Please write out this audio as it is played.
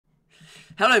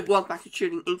Hello everyone, back to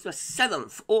tuning into the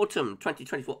 7th Autumn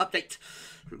 2024 update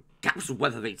from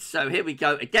GavsWeatherVids. So here we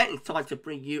go again, it's time to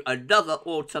bring you another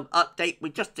autumn update.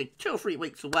 We're just 2 or 3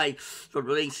 weeks away from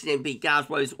releasing the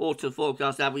GavsWeatherVids autumn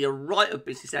forecast. Now we are right at the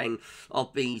business end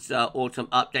of these autumn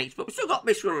updates, but we've still got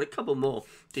this one and a couple more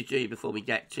to do before we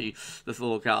get to the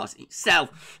forecast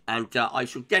itself. And I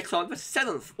shall get on the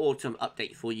 7th autumn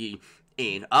update for you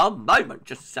in a moment.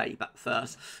 Just to say that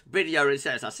first video, it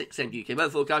says our 6am UK weather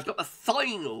forecast. Got the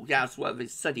final GavsWeatherVids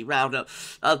study roundup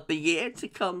of the year to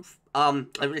come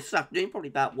over this afternoon, probably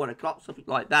about 1 o'clock, something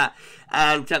like that.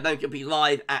 And then we're going to be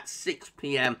live at 6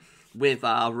 PM with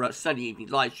our Sunday evening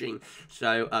live stream,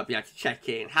 so be able to check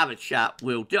in, have a chat.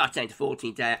 We'll do our 10 to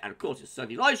 14 day, and of course it's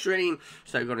Sunday live stream,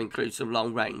 so we've got to include some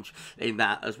long range in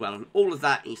that as well, and all of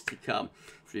that is to come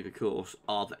through the course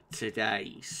of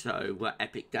today. So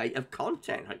epic day of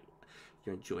content. Hope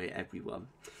you enjoy it, everyone.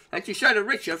 Thank you, Shona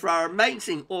Richard, for our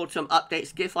amazing autumn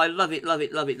updates gift. I love it, love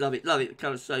it, love it, love it, love it. The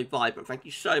colour's so vibrant. Thank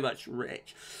you so much,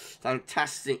 Rich.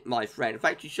 Fantastic, my friend.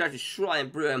 Thank you, Shona Shrine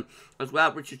Bruin as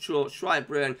well. Richard Short, Shrine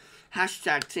Bruin,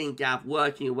 hashtag Team Gav,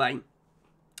 working away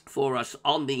for us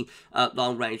on the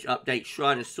long range update.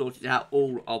 Shrine has sorted out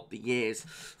all of the years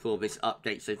for this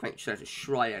update, so thank you to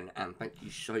Shrine, and thank you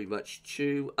so much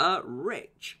to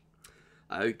Rich.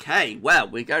 Okay, well,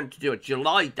 we're going to do a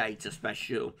July data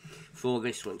special for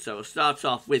this one. So we'll start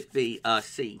off with the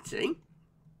CT.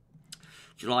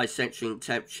 July central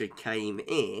temperature came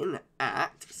in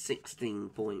at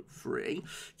 16.3,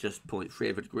 just 0.3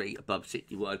 of a degree above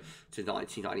 61 to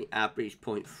 1990 average,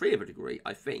 0.3 of a degree,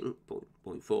 I think,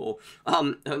 0.4,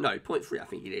 no, 0.3 I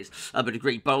think it is, of a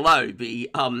degree below the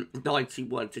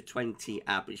 91 to 20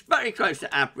 average, very close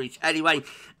to average anyway.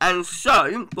 And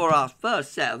so, for our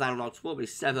first set of analogues for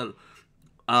this 7th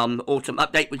autumn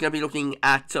update, we're going to be looking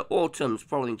at autumns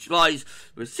following July's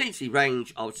with a CT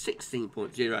range of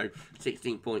 16.0,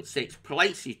 16.6,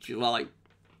 places July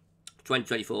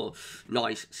 2024,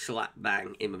 nice slap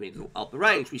bang in the middle of the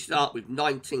range. We start with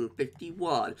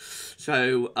 1951.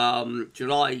 So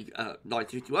July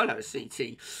 1951 had a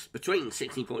CT between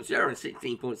 16.0 and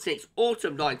 16.6.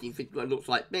 Autumn 1951 looks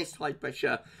like this: high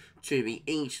pressure to the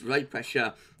east, low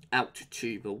pressure out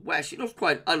to the west. It looks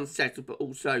quite unsettled, but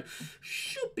also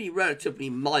should be relatively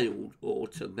mild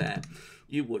autumn there,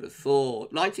 you would have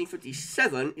thought.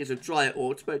 1957 is a drier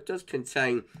autumn, but it does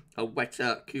contain a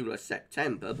wetter, cooler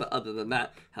September. But other than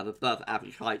that, have above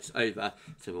average heights over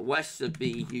to the west of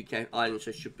the UK islands,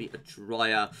 so should be a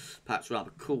drier, perhaps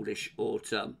rather coolish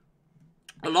autumn.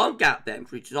 A long gap then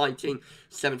through to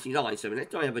 1979, so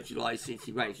next time we have a July CT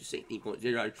range of 16.0,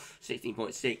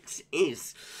 16.6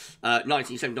 is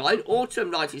 1979. Autumn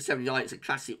 1979 is a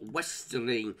classic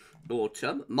westerly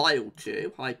autumn, mild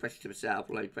too, high pressure to the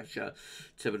south, low pressure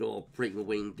to the north, bring the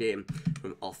wind in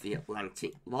from off the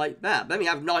Atlantic like that. Then we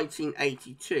have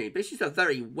 1982. This is a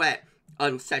very wet,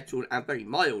 unsettled and very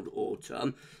mild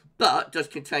autumn, but does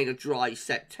contain a dry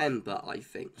September, I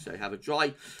think. So have a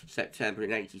dry September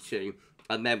in 82.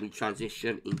 And then we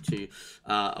transition into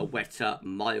a wetter,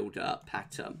 milder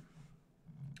pattern.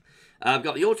 We've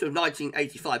got the autumn of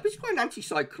 1985, which is quite an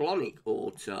anticyclonic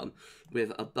autumn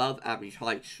with above average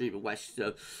heights through the west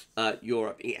of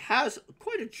Europe. It has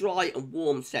quite a dry and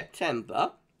warm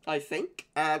September, I think,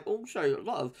 and also a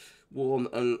lot of warm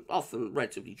and often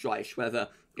relatively dryish weather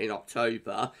in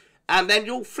October. And then it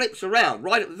all flips around.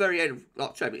 Right at the very end of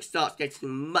October, it starts getting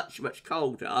much, much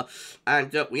colder.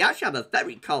 And we actually have a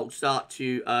very cold start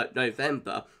to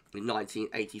November in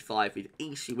 1985 with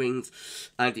easy winds.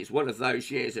 And it's one of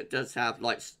those years that does have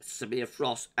like severe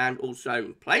frost and also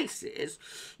in places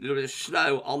a little bit of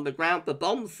snow on the ground for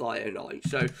bonfire night.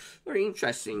 So very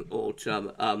interesting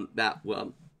autumn, that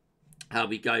one. How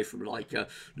we go from like a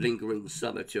lingering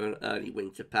summer to an early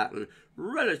winter pattern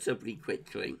relatively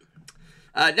quickly.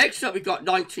 Next up, we've got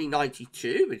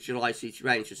 1992, with July CT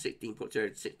range of 16.0 to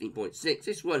 16.6.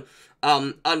 This one,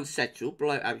 unsettled,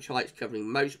 below average heights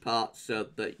covering most parts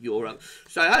of Europe.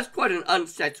 So it has quite an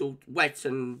unsettled, wet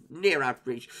and near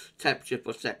average temperature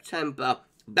for September.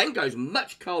 Then goes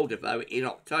much colder, though, in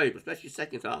October, especially the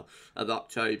second half of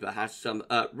October. Has some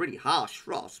really harsh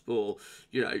frost for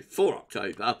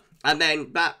October. And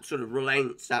then that sort of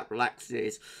relents, that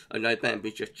relaxes, and November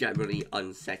is just generally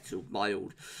unsettled,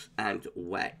 mild and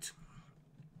wet.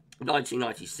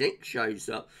 1996 shows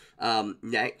up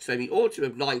next. So the autumn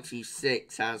of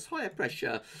 96 has higher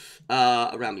pressure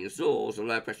around the Azores and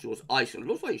lower pressure towards Iceland. It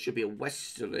looks like it should be a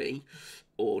westerly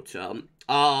autumn,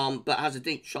 but has a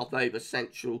deep trough over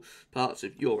central parts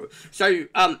of Europe. So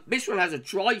this one has a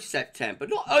dry September,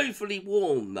 not overly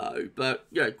warm though, but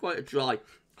quite a dry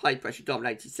high pressure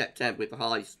dominated September with the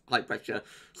high pressure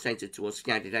centred towards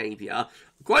Scandinavia.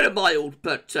 Quite a mild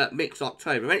but mixed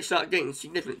October. Then it started getting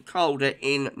significantly colder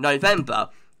in November,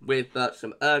 with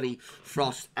some early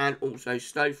frost and also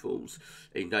snowfalls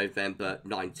in November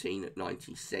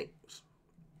 1996.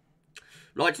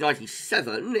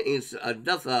 1997 is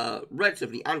another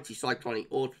relatively anticyclonic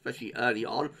autumn, especially early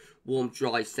on. Warm,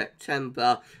 dry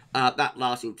September. That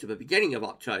lasting to the beginning of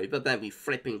October. Then we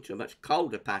flip into a much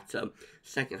colder pattern,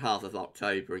 second half of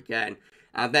October again.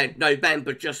 And then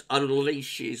November just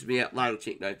unleashes the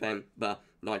Atlantic. November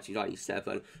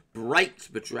 1997 breaks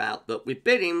the drought that we've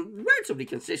been in relatively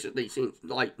consistently since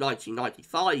like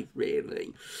 1995,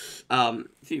 really. A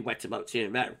few wetter months here in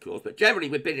America, of course, but generally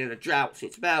we've been in a drought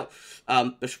since about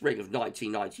the spring of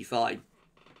 1995.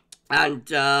 And,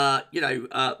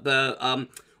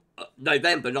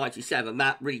 November 97,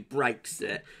 that really breaks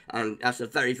it, and that's a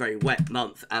very, very wet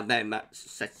month, and then that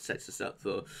sets us up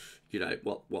for,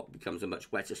 what becomes a much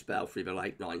wetter spell through the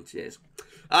late 90s.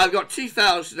 I've got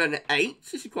 2008.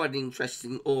 This is quite an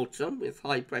interesting autumn, with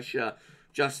high pressure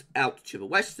just out to the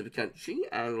west of the country,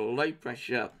 and low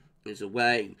pressure is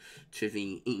away to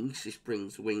the east. This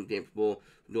brings wind in from more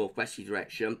northwesterly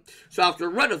direction. So after a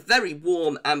run of very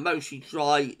warm and mostly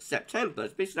dry September,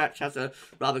 this actually has a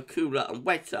rather cooler and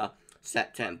wetter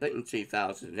September in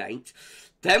 2008.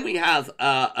 Then we have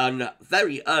a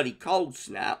very early cold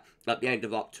snap at the end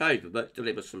of October, but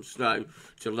delivers some snow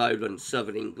to lowland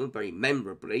southern England, very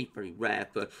memorably, very rare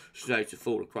for snow to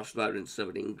fall across lowland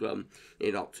southern England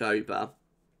in October.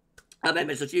 And then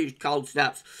there's a huge cold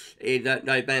snaps in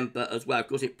November as well. Of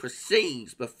course, it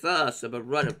precedes the first of a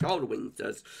run of colder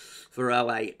winters for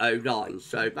 08-09.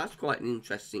 So that's quite an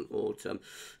interesting autumn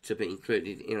to be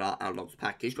included in our analogues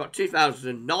package. Got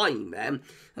 2009 then,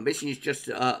 and this is just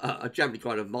a generally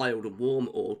kind of mild and warm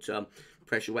autumn.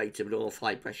 Pressure way to the north,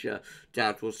 high pressure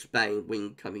down towards Spain,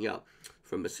 wind coming up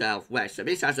from the southwest. So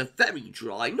this has a very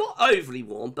dry, not overly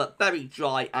warm, but very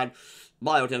dry and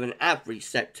milder than average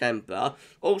September.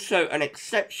 Also an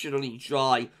exceptionally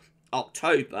dry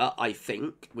October, I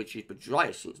think, which is the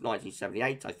driest since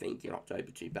 1978, I think, in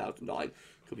October 2009.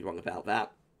 Could be wrong about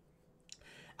that.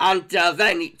 And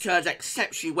then it turns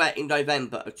exceptionally wet in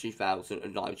November of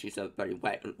 2009, which is very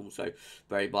wet and also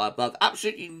very mild above.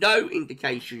 Absolutely no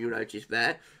indication, you'll notice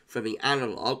there, from the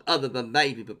analogue, other than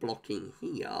maybe the blocking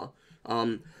here.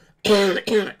 Sorry,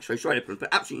 but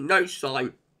absolutely no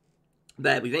sign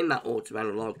there within that autumn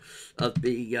analogue of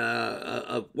the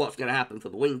of what's going to happen for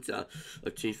the winter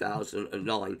of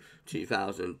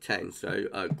 2009-2010. So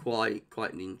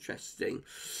quite an interesting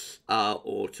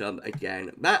autumn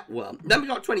again, that one. Then we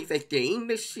got 2015.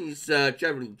 This is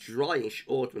generally dryish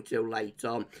autumn until late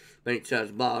on, then it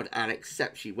turns mild and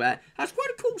exceptionally wet. Has quite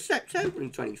a cool September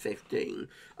in 2015.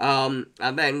 And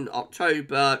then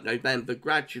October, November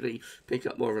gradually pick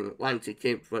up more of an Atlantic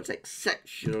influence,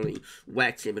 exceptionally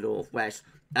wet in the northwest,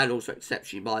 and also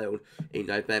exceptionally mild in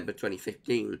November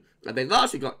 2015. And then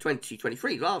last we got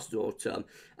 2023, last autumn,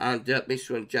 and this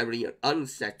one generally an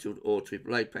unsettled autumn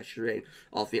with low pressure in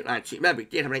off the Atlantic. Remember,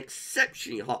 it did have an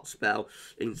exceptionally hot spell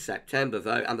in September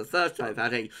though, and the first time we've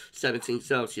had a 17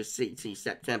 Celsius CT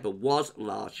September was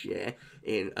last year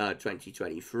in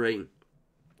 2023.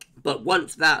 But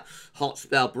once that hot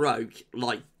spell broke,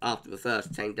 like after the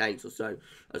first 10 days or so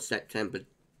of September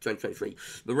 2023,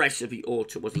 the rest of the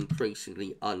autumn was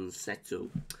increasingly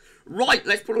unsettled. Right,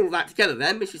 let's put all of that together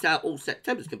then. This is how all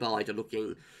Septembers combined are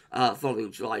looking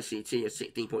following July CT of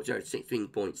 16.0 to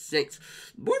 16.6.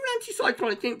 More of an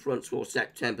anticyclonic influence for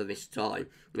September this time,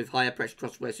 with higher pressure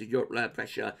across west of Europe, lower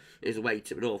pressure is away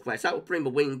to the northwest. That will bring the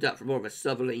wind up from more of a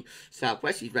southerly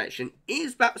southwesterly direction.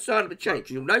 Is that the sign of a change?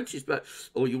 You'll notice,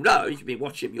 or you'll know, if you've been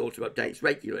watching the autumn updates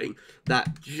regularly,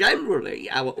 that generally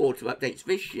our autumn updates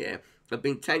this year have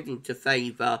been tending to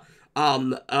favour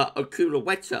a cooler,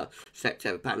 wetter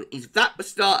September pattern. Is that the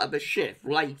start of a shift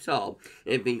late on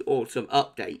in the autumn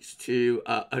updates to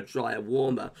a drier,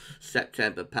 warmer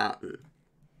September pattern?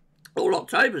 All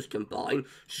Octobers combined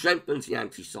strengthens the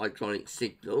anticyclonic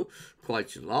signal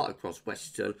quite a lot across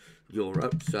Western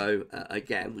Europe. So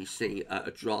again, we see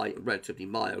a dry, relatively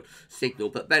mild signal,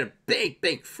 but then a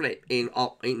big flip in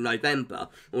November.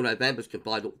 All Novembers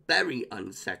combined look very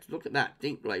unsettled. Look at that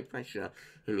deep low pressure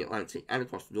in the Atlantic and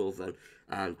across northern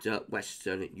and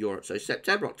Western Europe. So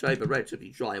September, October, relatively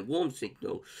dry and warm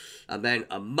signal, and then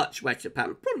a much wetter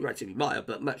pattern, probably relatively mild,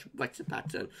 but much wetter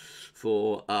pattern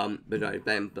for the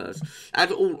Novembers.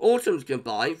 And all autumns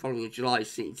combined, following a July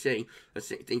CT of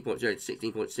 16.0 to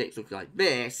 16.6, looking like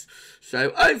this.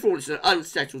 So overall, it's an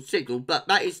unsettled signal, but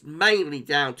that is mainly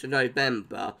down to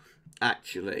November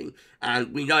actually,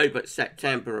 and we know that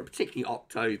September and particularly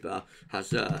October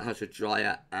has a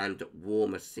drier and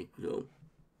warmer signal.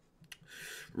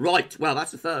 Right, well,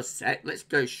 that's the first set. Let's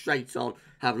go straight on,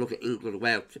 have a look at England and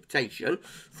Wales precipitation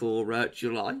for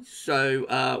July.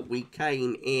 So we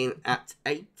came in at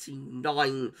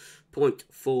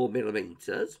 89.4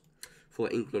 millimetres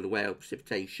for England and Wales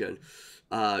precipitation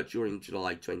during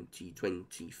July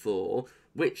 2024,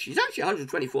 which is actually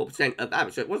 124% of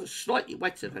average. So it was slightly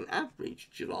wetter than average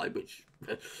July, which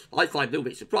I find a little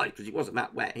bit surprised because it wasn't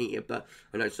that wet here, but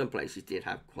I know some places did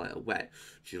have quite a wet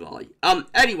July.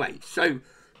 Anyway, so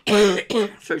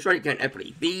so sorry again,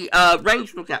 everybody. The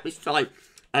range we're looking at this time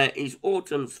is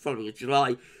autumn's following of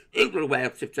July. England and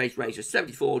Wales precipitation range of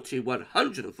 74 to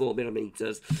 104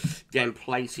 millimetres. Again,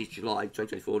 places July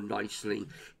 2024 nicely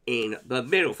in the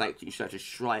middle. Thank you, Sir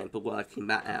Shrine, for working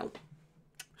that out.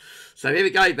 So here we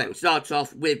go then. We start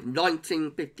off with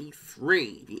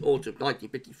 1953. The autumn of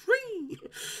 1953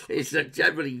 is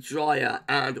generally drier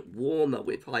and warmer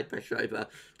with high pressure over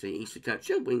to the eastern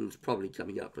country. Winds probably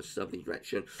coming up from southerly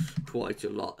direction quite a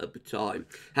lot of the time.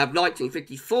 Have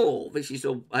 1954. This is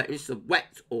a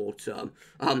wet autumn.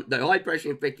 No high pressure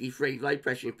in 53, low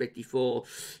pressure in 54,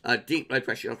 deep low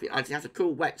pressure. And it has a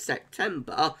cool wet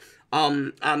September.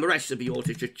 And the rest of the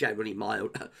autumn is just generally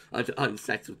mild and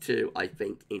unsettled too, I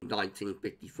think, in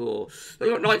 1954. Then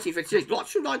you've got 1956,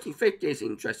 lots of 1950s,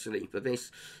 interestingly, for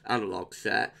this analogue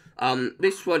set.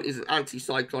 This one is an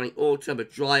anticyclonic autumn, a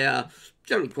drier,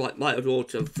 generally quite mild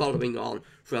autumn, following on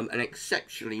from an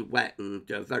exceptionally wet and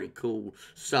very cool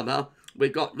summer.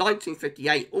 We've got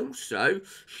 1958 also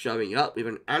showing up with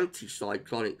an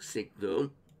anticyclonic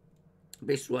signal.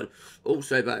 This one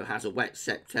also, though, has a wet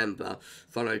September,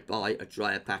 followed by a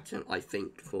drier pattern, I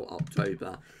think, for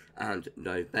October and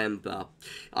November.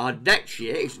 Next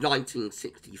year is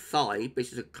 1965.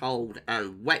 This is a cold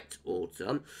and wet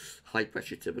autumn. High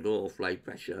pressure to the north, low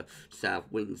pressure south,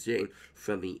 winds in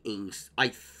from the east. I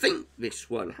think this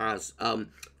one has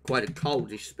quite a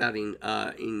coldish spell in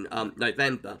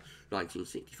November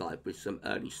 1965 with some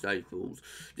early snowfalls.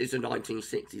 This is a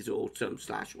 1960s autumn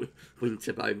 /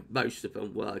 winter, though most of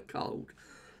them were cold.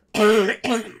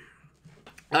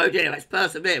 Oh dear, let's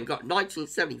persevere. We've got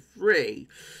 1973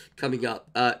 coming up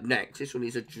next. This one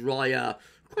is a drier,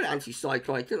 quite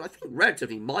anticyclonic, and I think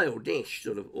relatively mildish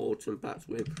sort of autumn, perhaps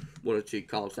with one or two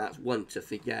colds. That's one to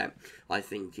forget, I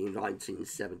think, in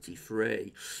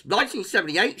 1973.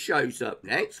 1978 shows up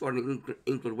next, one in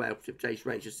England Wales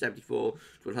precipitation range of 74 to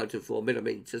 104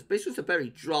 millimetres. This was a very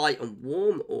dry and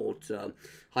warm autumn.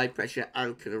 High pressure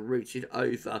anchored and rooted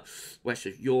over west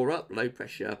of Europe. Low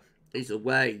pressure is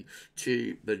away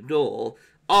to the north.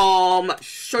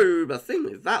 So the thing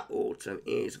with that autumn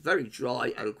is very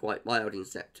dry and quite mild in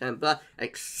September,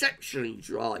 exceptionally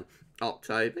dry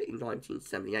October in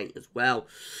 1978 as well.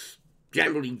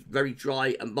 Generally very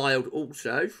dry and mild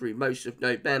also through most of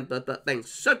November, but then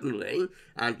suddenly,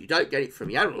 and you don't get it from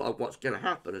the analogue what's going to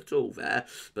happen at all there,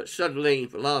 but suddenly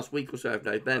the last week or so of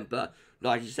November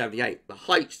 1978, the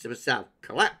heights to the south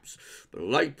collapse, but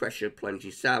low pressure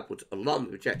plunges southwards along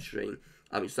with the jet stream,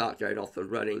 and we start going off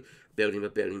and running, building the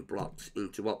building blocks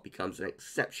into what becomes an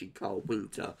exceptionally cold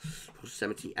winter.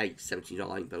 78,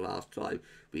 79, the last time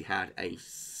we had a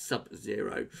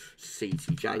sub-zero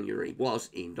CT January was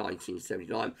in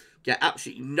 1979. Get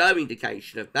absolutely no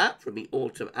indication of that from the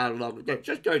autumn analogue. Again,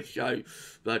 just goes to show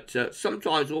that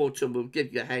sometimes autumn will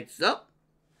give you a heads up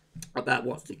about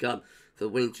what's to come for the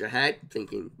winter ahead,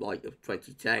 thinking like of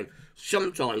 2010.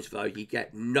 Sometimes, though, you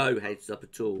get no heads up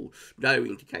at all, no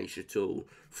indication at all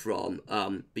from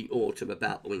the autumn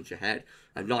about the winter ahead.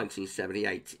 And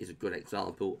 1978 is a good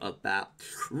example of that.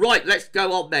 Right, let's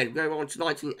go on then. Go on to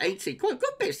 1980. Quite a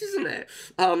good bit, isn't it?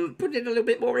 Put in a little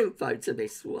bit more info to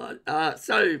this one.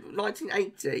 So,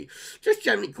 1980, just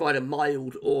generally quite a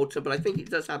mild autumn, but I think it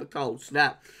does have a cold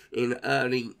snap in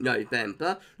early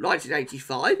November.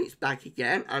 1985, it's back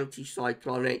again,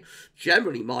 anticyclonic,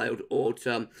 generally mild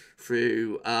autumn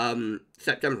through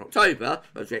September and October,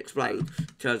 as we explained,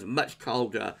 turns much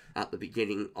colder at the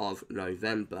beginning of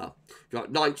November. We've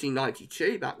got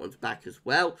 1992, that one's back as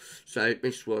well, so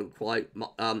this one quite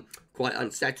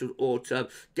unsettled autumn.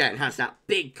 Again, has that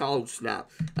big cold snap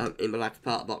in the latter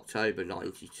part of October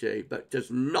 92, but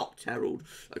does not herald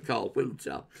a cold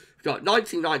winter. We've got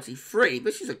 1993,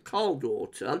 this is a cold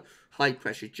autumn, high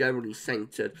pressure generally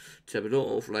centred to the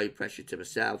north, low pressure to the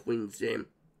south, winds in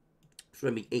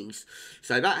from the east.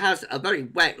 So that has a very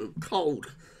wet and cold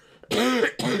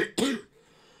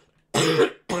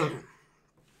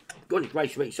goodness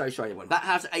gracious me, so sorry everyone. That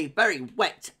has a very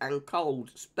wet and cold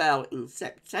spell in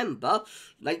September,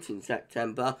 late in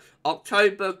September.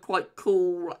 October, quite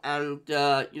cool and,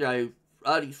 you know,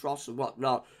 early frost and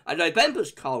whatnot. And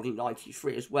November's cold in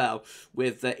 93 as well,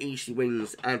 with easy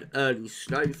winds and early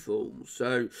snowfall.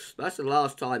 So that's the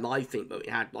last time I think that we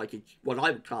had like what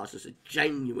I would class as a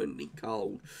genuinely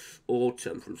cold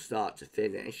autumn from start to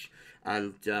finish.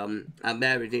 And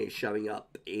there it is showing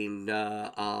up in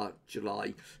our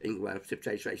July England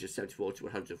precipitation range of 74 to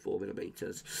 104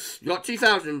 millimetres. You've got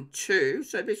 2002,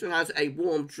 so this one has a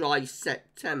warm, dry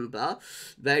September,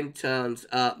 then turns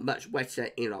much wetter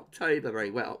in October, very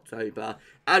wet October,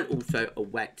 and also a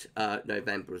wet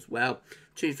November as well.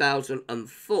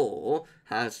 2004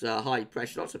 has high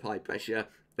pressure, lots of high pressure,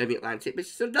 in the Atlantic.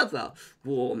 This is another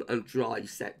warm and dry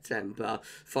September,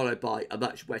 followed by a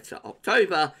much wetter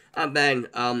October, and then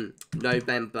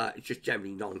November is just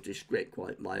generally nondescript,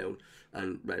 quite mild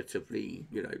and relatively,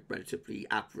 you know, relatively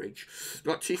average. We've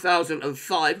got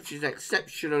 2005, which is an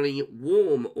exceptionally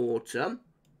warm autumn.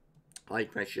 High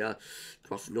pressure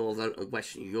across northern and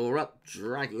western Europe,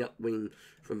 dragging up wind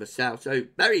from the south. So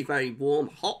very, very warm,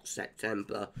 hot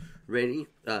September, really.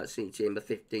 CT in the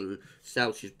 15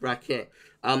 Celsius bracket.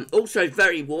 Also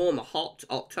very warm, hot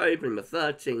October in the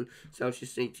 13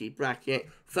 Celsius CT bracket.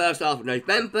 First half of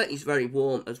November is very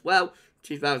warm as well.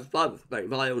 2005 was very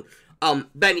mild.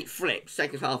 Then it flips.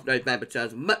 Second half of November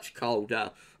turns much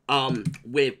colder.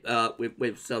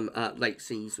 With some late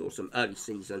season or some early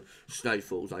season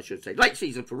snowfalls, I should say. Late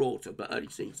season for autumn, but early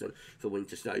season for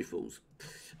winter snowfalls.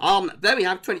 Then we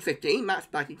have 2015, that's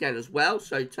back again as well,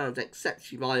 so it turns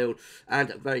exceptionally mild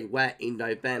and very wet in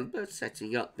November,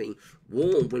 setting up the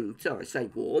warm winter, I say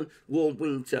warm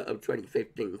winter of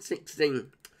 2015-16.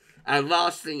 And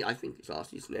lastly, I think it's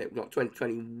last, isn't it? We've got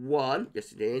 2021,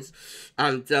 yes it is.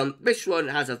 And this one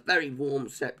has a very warm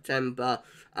September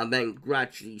and then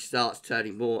gradually starts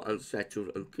turning more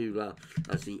unsettled and cooler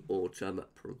as the autumn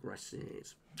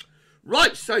progresses.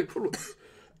 Right, so...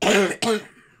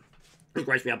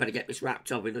 Grace me, I better get this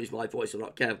wrapped up. We lose my voice, I'm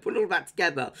not careful. Putting all that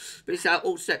together, this is how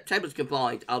all Septembers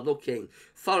combined are looking.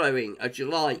 Following a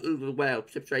July England Wales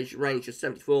precipitation range of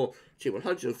 74 to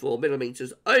 104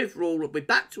 millimetres. Overall, we're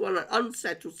back to an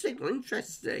unsettled signal.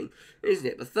 Interesting, isn't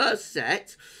it? The first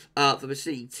set for the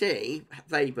CT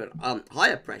favoured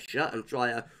higher pressure and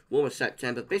drier, warmer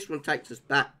September. This one takes us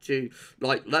back to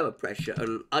like lower pressure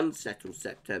and unsettled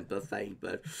September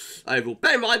favoured overall.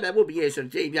 Bear in mind there will be years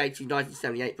of deviating.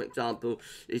 1978, for example,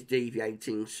 is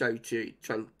deviating. So to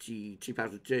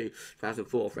 2002,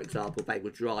 2004, for example, they were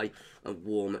dry and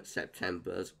warm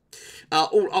Septembers.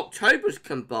 All Octobers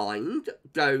combined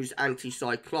goes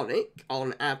anticyclonic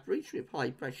on average with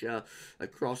high pressure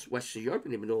across Western Europe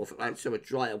and in the North Atlantic, so a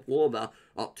drier, warmer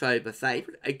October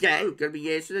favoured. Again, going to be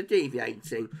years that are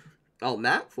deviating on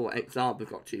that. For example, we've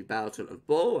got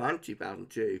 2004 and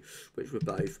 2002, which were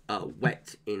both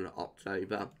wet in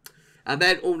October. And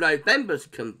then all Novembers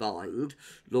combined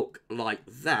look like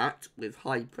that, with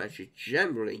high pressure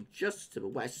generally just to the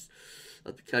west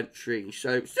of the country.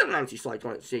 So still an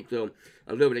anticyclonic signal,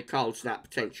 a little bit of cold snap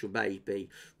potential maybe,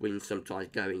 wind sometimes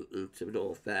going into the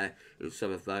north there in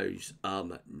some of those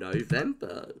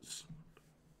Novembers.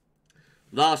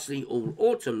 Lastly, all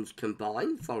autumns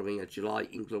combined, following a July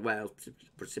England Wales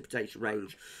precipitation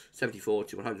range 74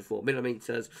 to 104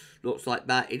 millimetres. Looks like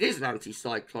that. It is an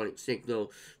anticyclonic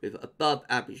signal with above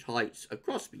average heights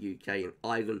across the UK and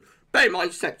Ireland. Bear in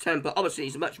mind, September obviously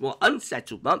is a much more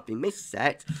unsettled month in this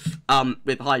set,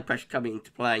 with high pressure coming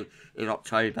into play in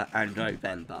October and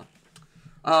November.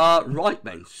 Right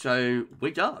then, so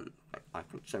we're done. I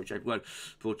thank so much everyone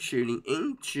for tuning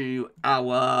in to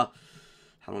our...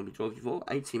 How long are we talking for?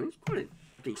 18 minutes? Quite a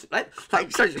decent length.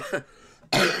 Thanks so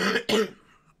much.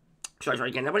 Sorry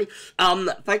again, everybody.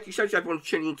 Thank you so much, everyone, for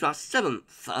tuning into our 7th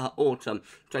autumn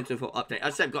 2024 update.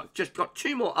 As I said, we've just got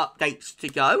 2 more updates to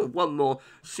go. One more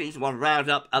season 1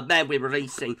 roundup, and then we're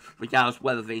releasing the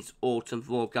GavsWeatherVids autumn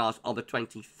forecast on the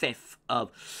 25th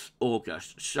of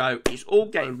August. So it's all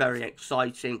getting very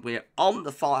exciting. We're on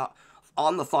the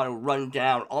final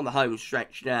rundown on the home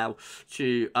stretch now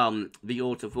to the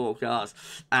autumn forecast,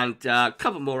 and a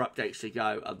couple more updates to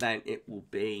go, and then it will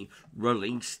be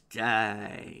release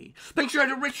day. Thanks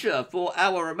to Richard for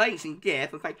our amazing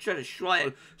gift, and thanks to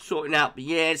Shrine sorting out the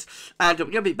years, and we're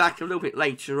going to be back a little bit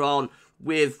later on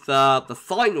with the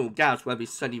final GavsWeatherVids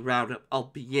Sunday roundup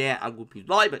of the year, and we'll be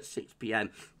live at 6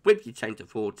 PM with your 10 to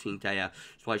 14 dayer,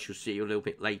 so I shall see you a little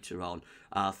bit later on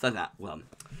for that one.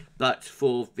 But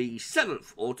for the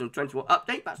 7th autumn 24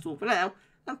 update, that's all for now,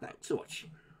 and thanks for watching.